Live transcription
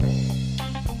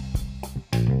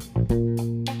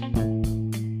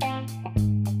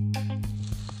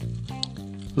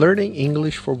Learning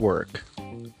English for work.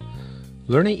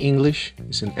 Learning English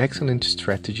is an excellent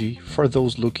strategy for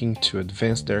those looking to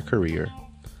advance their career.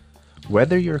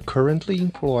 Whether you're currently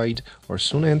employed or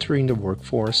soon entering the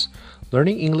workforce,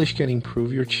 learning English can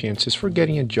improve your chances for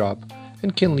getting a job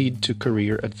and can lead to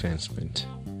career advancement.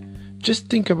 Just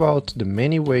think about the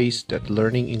many ways that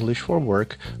learning English for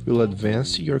work will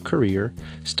advance your career,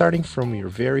 starting from your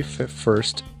very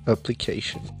first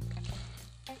application.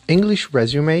 English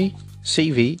resume,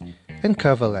 CV, and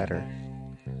cover letter.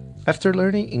 After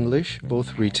learning English,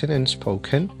 both written and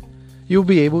spoken, you'll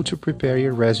be able to prepare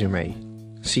your resume,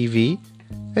 CV,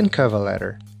 and cover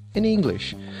letter in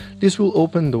English. This will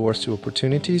open doors to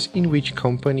opportunities in which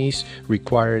companies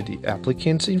require the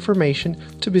applicant's information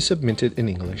to be submitted in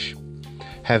English.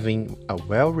 Having a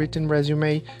well-written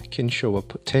resume can show a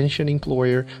potential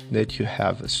employer that you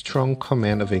have a strong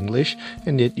command of English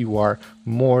and that you are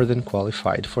more than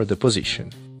qualified for the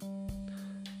position.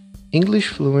 English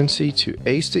fluency to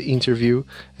ace the interview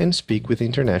and speak with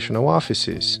international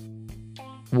offices.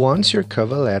 Once your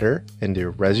cover letter and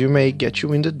your resume get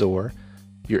you in the door,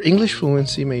 your English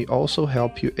fluency may also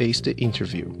help you ace the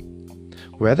interview.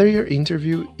 Whether your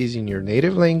interview is in your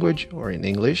native language or in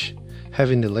English,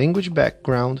 having the language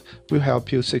background will help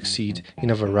you succeed in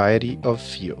a variety of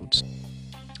fields.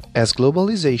 As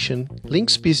globalization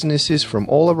links businesses from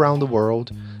all around the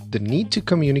world, the need to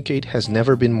communicate has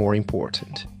never been more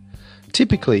important.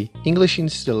 Typically, English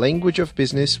is the language of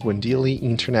business when dealing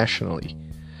internationally.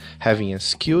 Having a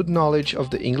skilled knowledge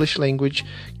of the English language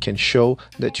can show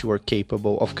that you are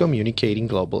capable of communicating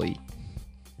globally.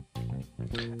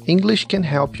 English can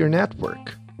help your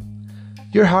network.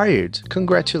 You're hired,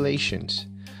 congratulations!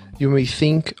 You may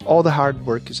think all the hard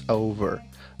work is over,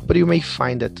 but you may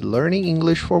find that learning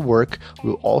English for work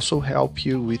will also help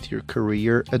you with your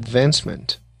career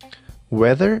advancement.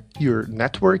 Whether you're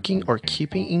networking or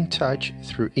keeping in touch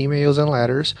through emails and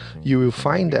letters, you will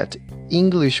find that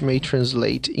English may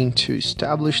translate into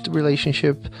established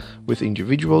relationship with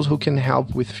individuals who can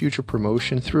help with future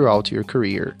promotion throughout your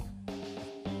career.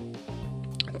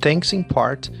 Thanks in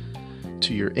part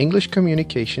to your English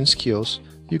communication skills,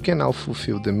 you can now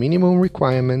fulfill the minimum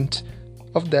requirement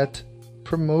of that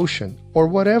promotion or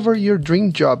whatever your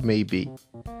dream job may be.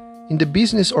 In the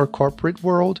business or corporate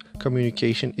world,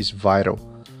 communication is vital.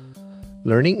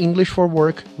 Learning English for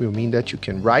work will mean that you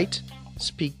can write,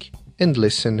 speak, and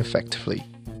listen effectively.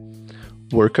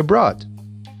 Work abroad.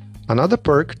 Another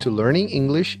perk to learning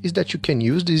English is that you can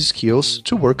use these skills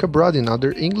to work abroad in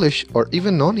other English or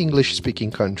even non-English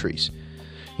speaking countries.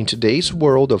 In today's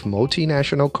world of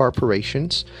multinational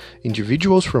corporations,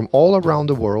 individuals from all around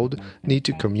the world need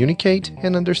to communicate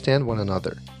and understand one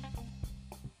another.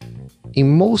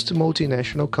 In most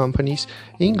multinational companies,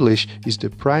 English is the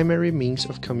primary means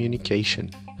of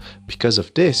communication. Because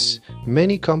of this,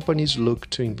 many companies look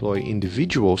to employ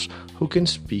individuals who can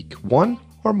speak one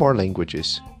or more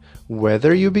languages.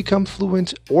 Whether you become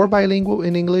fluent or bilingual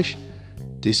in English,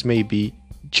 this may be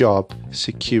job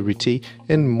security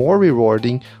and more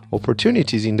rewarding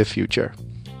opportunities in the future.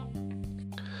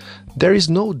 There is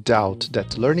no doubt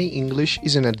that learning English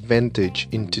is an advantage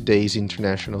in today's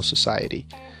international society,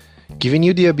 giving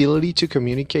you the ability to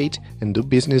communicate and do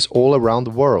business all around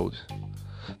the world.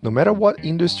 No matter what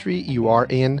industry you are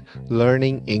in,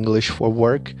 learning English for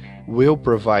work will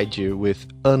provide you with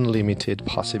unlimited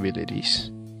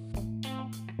possibilities.